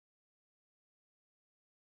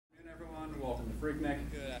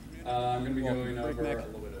PhreakNIC. Good afternoon. I'm going to be going over a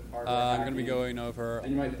little bit of hardware hacking. I'm going to be going over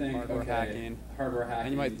and you might think, hardware hacking. And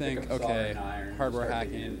you might think, okay, hardware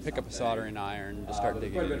hacking, pick up a soldering iron to start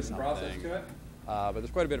digging into something. But there's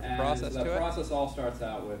quite a bit of a process to it. That process all starts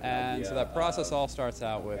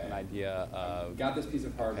out with an idea of got this piece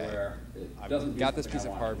of hardware.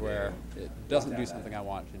 It doesn't do something I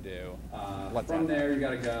want to do. From there, you got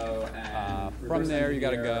to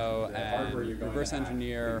go and reverse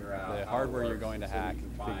engineer the hardware you're going to hack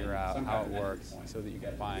and figure out how it works, so that you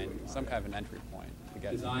can find some kind of an entry point to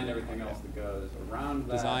get design everything else that goes around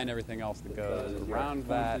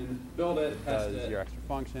that. Build it, test it. Your extra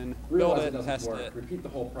function. Build it, test it. Repeat the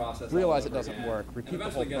whole process. Realize it doesn't work. Repeat the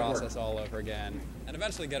whole process all over again, and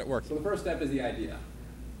eventually get it working. So the first step is the idea.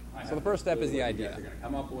 I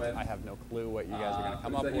have no clue what you guys are going to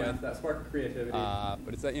come up with. That spark of creativity.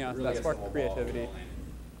 But it's that that spark of creativity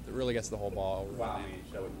that really gets the whole ball rolling. Wow me,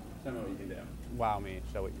 show me what you can do. Wow me,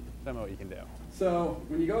 show me what you can do. So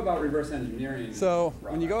when you go about reverse engineering, there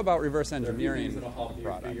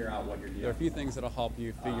are a few things that'll help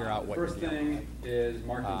you figure out what you're doing.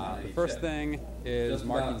 The first thing is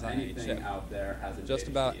markings on any chip. Just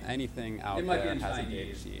about anything out there has a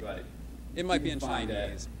data sheet. It might be in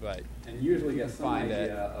Chinese, but and usually get some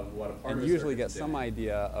idea of what a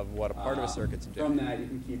part of a circuit's doing.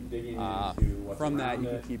 From that, you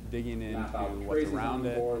can keep digging into what's around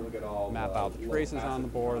it. Map out the traces on the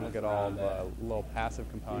board. Look at all the little passive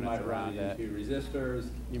components around it.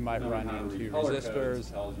 You might run into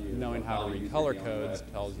resistors. Knowing how to read color codes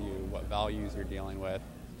tells you what values you're dealing with.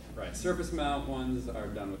 Right. Surface mount ones are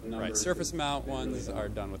done with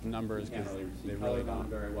numbers. Because they really don't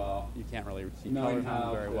very well. You can't really see colors on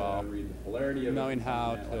them very well. Knowing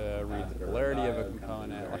how to read the polarity of a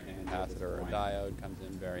component, like a capacitor or a diode, comes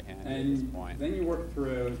in very handy at this point. Then you work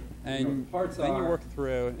through. And you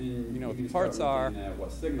know what the parts are,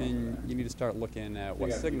 and you need to start looking at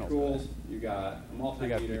what signals. You got a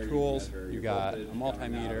multimeter. You got a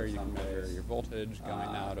multimeter. You can measure your voltage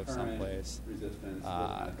going out of someplace.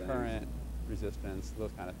 Current, resistance,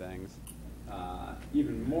 those kind of things.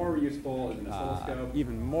 Even more useful is an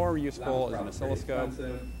oscilloscope.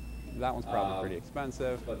 That one's probably pretty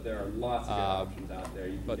expensive. But there are lots of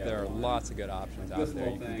good options out there.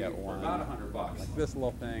 You can get one for about $100. Like this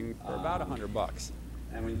little thing for about $100.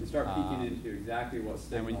 And when you start peeking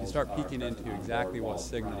into exactly what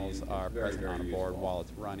signals are present on the board while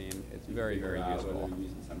it's running, it's very, very useful. You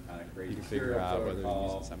can figure out whether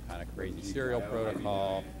you're using some kind of crazy serial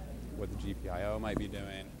protocol, what the GPIO might be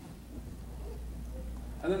doing.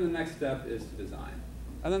 And then the next step is to design.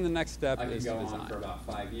 I could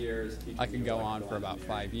go on for about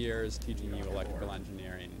 5 years teaching you electrical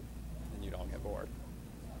engineering, and you'd all get bored.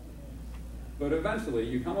 But eventually,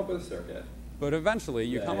 you come up with a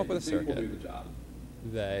circuit.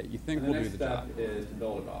 That you think will do the job. Is to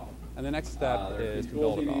build it all. And the next step is to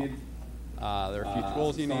build it all. There are a few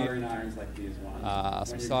tools you need. Soldering irons like these ones.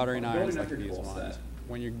 Some soldering irons like these ones.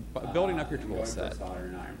 When you're building up your tool set,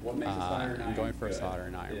 and going for a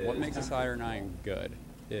soldering iron, what makes a soldering iron good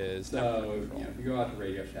is temperature control. If you go out to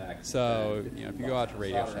Radio Shack,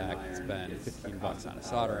 and spend $15 on a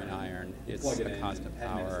soldering iron, it's a constant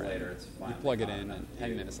power. You plug it in, and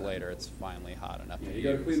 10 minutes later, it's finally hot enough to use. You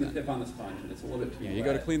go to clean the tip on the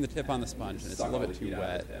sponge, and it's a little bit too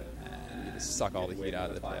wet. You just suck all the heat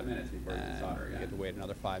out of the tip, and you get to wait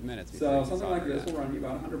another 5 minutes before you something like this will run you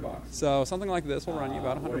about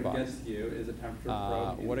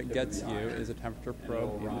 $100. What it gets you is a temperature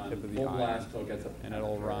probe in the tip of the iron, and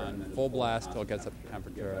it'll run full blast till it gets up to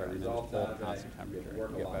temperature, and then full constant temperature.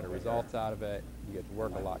 You get better results out of it. You get to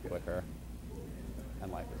work a lot quicker,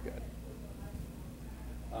 and life is good.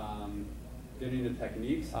 Getting into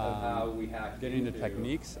techniques of how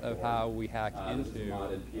we hack into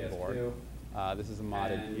the board. This is a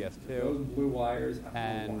modded PS2. Those blue wires,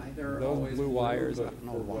 I don't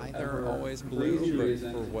know why they're always blue, but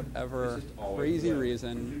for whatever crazy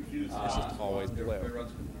reason, it's just always blue.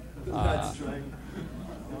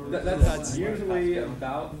 That's usually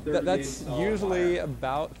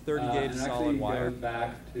about 30 gauge solid wire,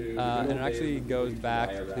 and it actually goes back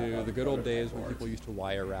to the good old days when people used to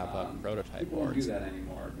wire wrap up prototype boards.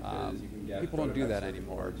 People don't do that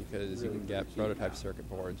anymore because you can get prototype circuit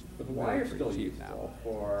boards very cheap now.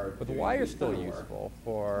 But the wire is still useful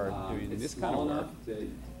for doing this kind of work.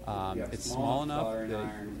 It's small enough that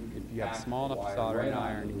if you have a small enough soldering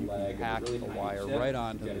iron, you can hack the wire right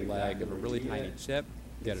onto the leg of a really tiny chip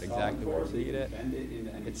get it exactly where you need it.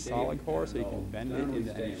 It's solid core, so you can bend it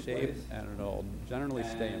into any shape, and it'll generally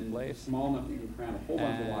stay in place. Small enough that you can cram a whole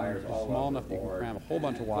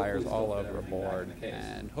bunch of wires all over a board,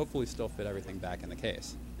 and hopefully still fit everything back in the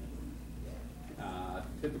case.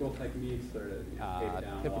 Typical techniques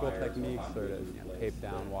sort of tape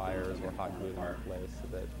down wires or hot glue them in place so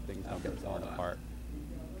that things don't get falling apart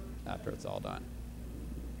after it's all done.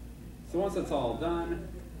 So once that's all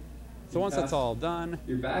done,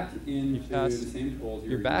 you're back into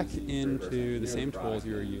the same tools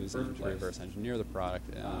you were using to reverse engineer the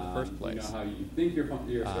product in the first place. You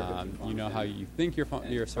know how you think your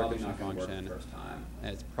circuit should function,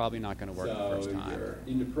 and it's probably not going to work the first time. You're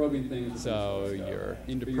into probing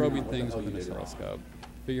things with an oscilloscope,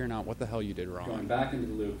 figuring out what the hell you did wrong. Going back into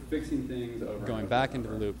the loop, fixing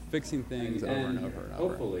things over and over.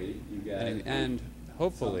 Hopefully you get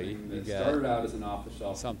hopefully you get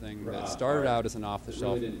something that started out as an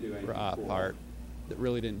off-the-shelf part that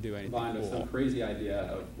really didn't do anything combined with some crazy idea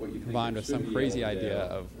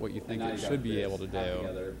of what you think it should be able to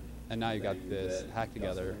do, and now you got this hacked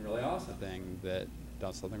together thing that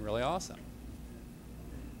does something really awesome.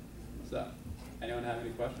 So, anyone have any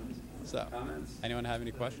questions?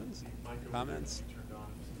 Comments?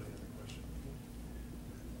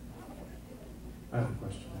 I have a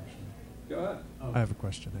question, actually. Go ahead. I have a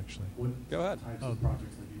question, actually. Go ahead.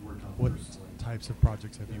 What types of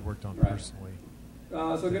projects have you worked on personally?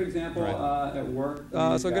 So a good example at work.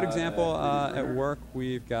 At work,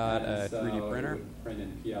 we've got a 3D printer,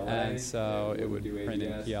 and so it would print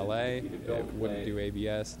in PLA. It wouldn't do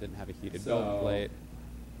ABS. Didn't have a heated build plate.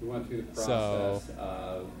 We went through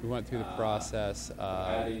the process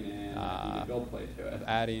of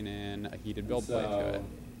adding in a heated build plate to it.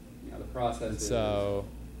 The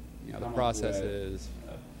process is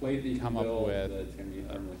come up with a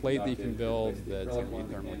plate that you can build that's going to be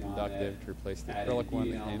thermally conductive to replace the acrylic one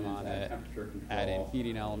that came on it, add in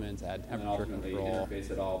heating elements, add temperature control,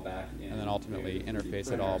 and then ultimately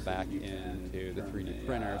interface it all back into the 3D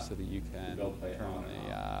printer so that you can turn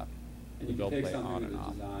the build plate on and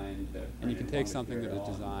off. And you can take something that was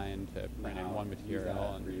designed to print in one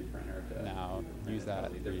material and now use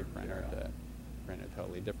that 3D printer to print a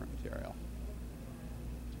totally different material.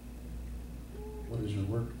 What is your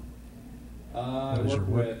work? I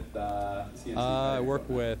work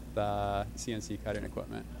with CNC cutting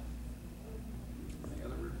equipment. Any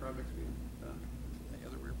other weird projects being done? We're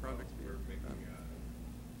making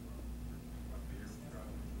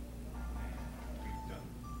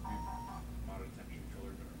we've modded a temperature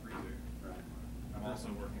controller to a freezer. Right. I'm also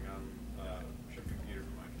working on a chip computer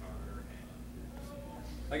for my car.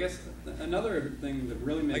 I guess another thing that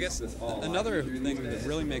really makes this all a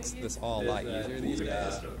lot easier these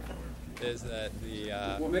days is that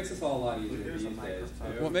what makes this all a lot easier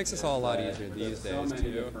these days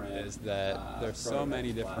too is that there's so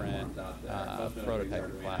many different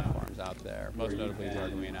prototyping platforms out there, most notably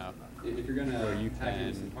Orginally. If you're going to hack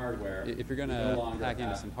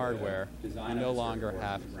into some hardware, you no longer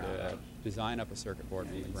have to design up a circuit board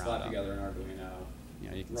from the ground up.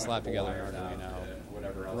 You can slap together an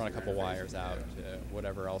Arduino, run a couple wires out to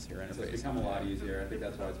whatever else your interface. So it's become a lot easier.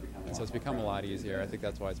 I think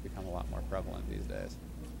that's why it's become a lot more prevalent these days.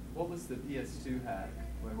 What was the PS2 hack?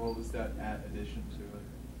 What was that addition to it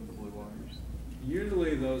with the blue wires?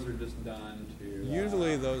 Usually those are just done to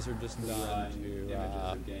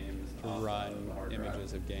run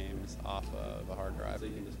images of games off of a hard drive. So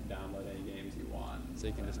you can just download any games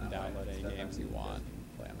you want.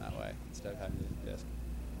 Play them that way instead of having to disk.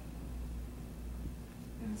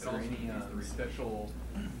 And is there any special,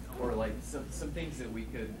 or like some things that we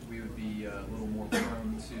would be a little more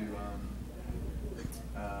prone to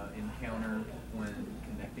encounter when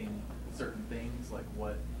connecting certain things? Like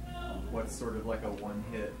what's sort of like a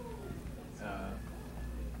one-hit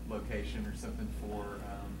location or something for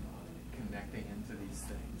connecting into these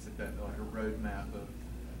things? If that like a roadmap of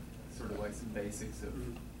sort of like some basics of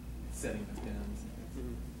setting the pins.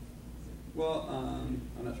 Well, I'm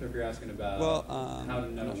not sure if you're asking about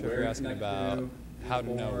how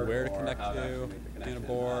to know where to connect to in a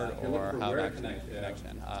board or how to actually make the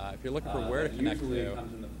connection. If you're looking for where to connect to,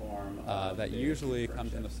 that usually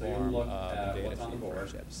comes in the form of a data sheet for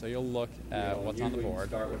chips. So you'll look at what's on the board.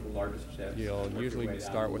 You'll usually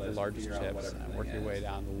start with the largest chips and work your way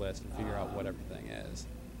down the list and figure out what everything is.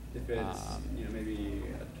 If it's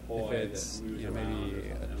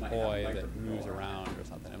maybe a toy that moves around or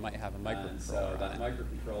something, it might have a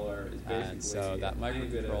microcontroller. So that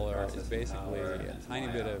microcontroller is basically a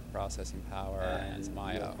tiny bit of processing power and some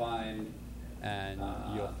I/O. and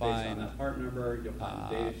you'll find, based on that part number, you'll find a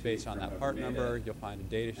data sheet based on that part number, you'll find a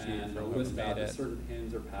data sheet from who made it,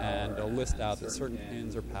 and it'll list out that certain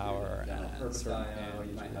pins are power, and certain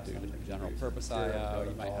pins will do general purpose I/O.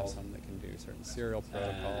 You might have some that can do certain serial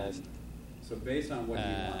protocols. So based on what you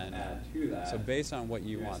want to add to that, so based on what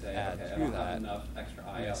you want to add to that, you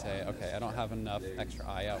may say, okay, I don't have enough extra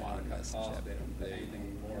I/O on this chip. They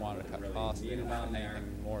wanted to cut costs, they don't want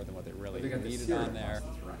anything more than what they really needed on there.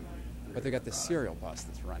 But they got the serial bus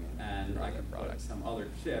that's running and I can put some other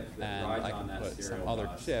chip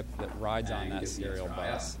that rides on that serial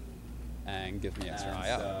bus and gives me extra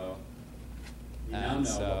I/O. And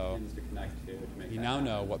so you now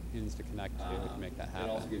know what pins to connect to make that happen.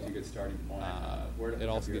 It also gives you a good starting point. It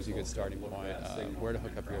also gives you a good starting point where to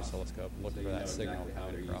hook up your oscilloscope, look for that signal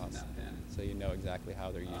coming across, so you know exactly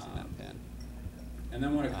how they're using that pin. And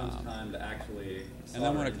then when it comes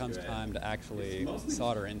time to actually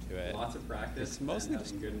solder into it, lots of practice. It's mostly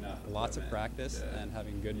just lots of practice and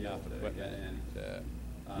having good enough equipment to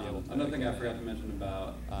be able to. Another thing I forgot to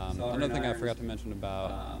mention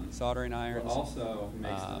about soldering irons. What also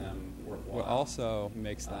makes them worthwhile. What also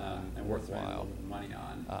makes them worthwhile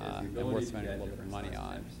and worth spending a little bit of money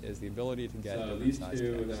on is the ability to get so different size these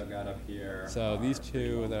two chips. that I've got up here. So these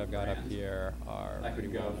two that I've got up here are pretty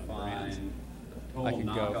well brands. I can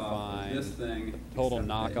go find this thing, a total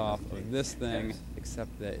knockoff of this thing,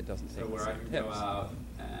 except that it doesn't take the same tips.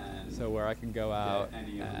 So where I can go out and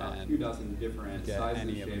get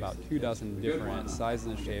any of about 2 dozen different sizes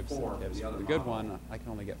and shapes of tips. For the good one, I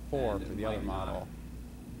can only get 4 for the other model,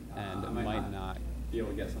 and it might not be able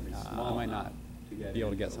to get something small. I might not be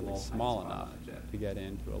able to get something small enough to get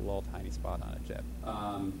into a little tiny spot on a chip.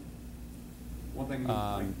 One thing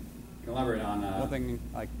I can elaborate on.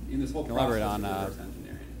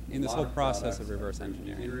 In this whole process of reverse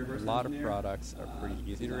engineering, a lot of products are pretty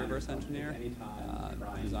easy to reverse engineer.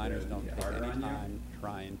 Designers don't take any time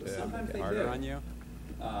trying to make it harder on you,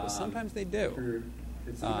 but sometimes they do.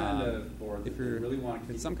 It's some kind of board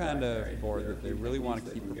that they really want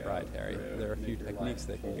to keep proprietary. There are a few techniques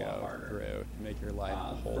they can go through to make your life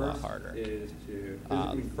a whole lot harder.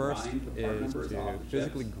 First is to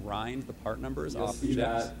physically grind the part numbers off the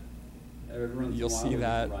chips. You'll see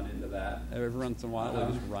that every once in a while.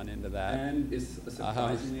 They'll just run into that. And it's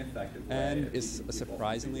a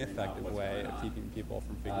surprisingly effective way of keeping people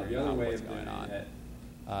from figuring out what's going on.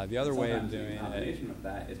 The other way of doing it,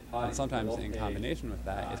 and sometimes in combination with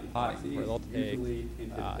that, is potting, where they'll take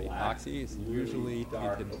epoxy, it's usually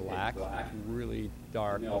tinted black, really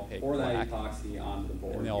dark, opaque black,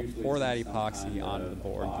 and they'll pour that epoxy onto the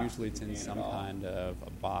board. Usually it's in some kind of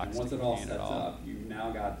a box to contain it all.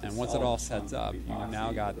 And once it all sets up, you've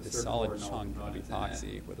now got this solid chunk of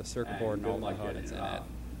epoxy with a circuit board and all the components in it,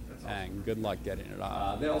 and good luck getting it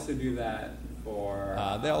off. They also do that for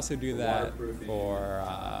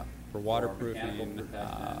waterproofing,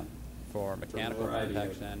 for mechanical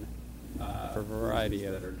protection, for a variety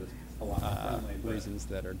of reasons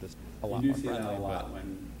that are just a lot more friendly.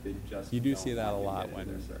 But you do see that a lot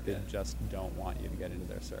when they just don't want you to get into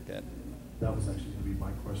their circuit. That was actually going to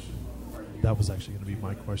be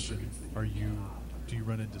my question. Do you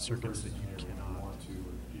run into circuits that you cannot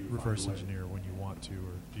reverse engineer when you want to,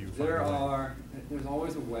 or do you find there's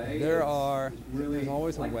always a way. There's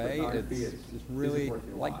always a way. It's really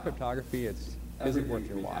like cryptography. Is it worth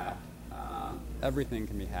your while? Everything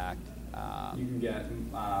can be hacked. You can get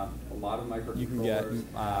a lot of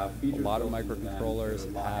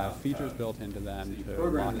microcontrollers have features built into them to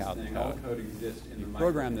lock out the code. You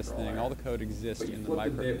program this thing, all the code exists in the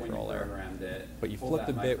microcontroller, but you flipped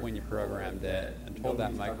a bit when you programmed it and told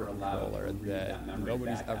that microcontroller that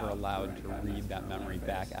nobody's ever allowed to read that memory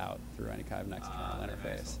back out through any kind of an external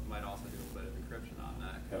interface. Might also do a bit of encryption on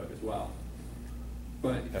that code as well.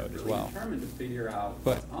 Determined to figure out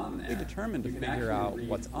what's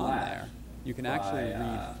on there. You can actually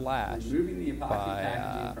read Flash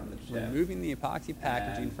by removing the epoxy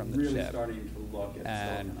packaging from the chip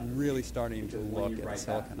and really starting to look at the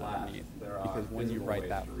silicon underneath. Because when you write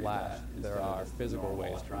that Flash, there are physical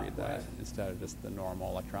ways to read that instead of just the normal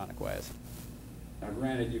electronic ways. Now,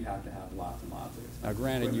 granted, you have to have lots and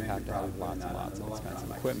lots of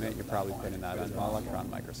expensive equipment. You're probably putting that under an electron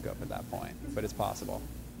microscope at that point, but it's possible.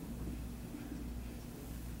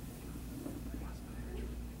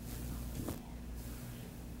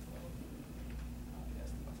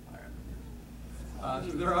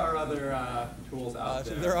 There are other tools out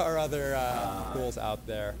So there. there are other tools out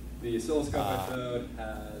there. The oscilloscope I showed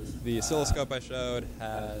has The oscilloscope I showed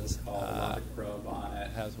has a logic probe on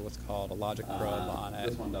it. has what's called a logic probe on it.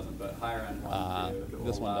 This one doesn't, but higher end ones do. It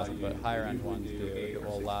This will one allow doesn't, you but higher end ones to do. eight It or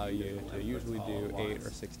will allow 16 you to digital usually inputs do all at 8 or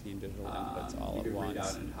once. 16 digital inputs all You at could read out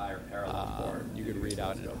once. an entire parallel port. You could read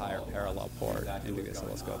out an entire parallel port Exactly into the what's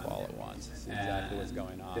going oscilloscope on. all at once. See exactly what's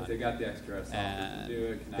going on. If they got the extra software And to do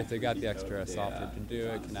it, can if they got the actually extra decode the software data to do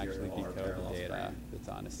it, on can actually serial or decode the parallel data string. that's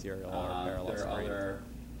on a serial or parallel There are string. other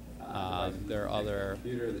There are other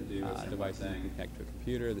computer that do a similar devices you thing. can connect to a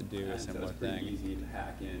computer that do a And so similar it's pretty thing. easy to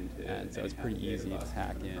hack into And so any it's kind pretty of data easy to bus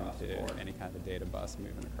hack moving across the into board. any kind of data bus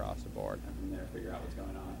moving across the board. And from there, figure out what's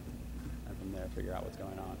going on. And from there, figure out what's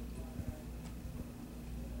going on.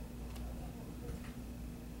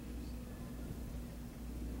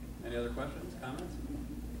 Any other questions, comments?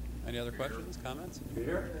 Any other questions, comments?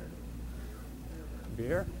 Beer?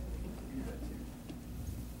 Beer?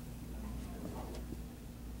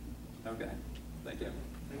 Okay. Thank you.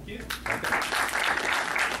 Thank you. Okay.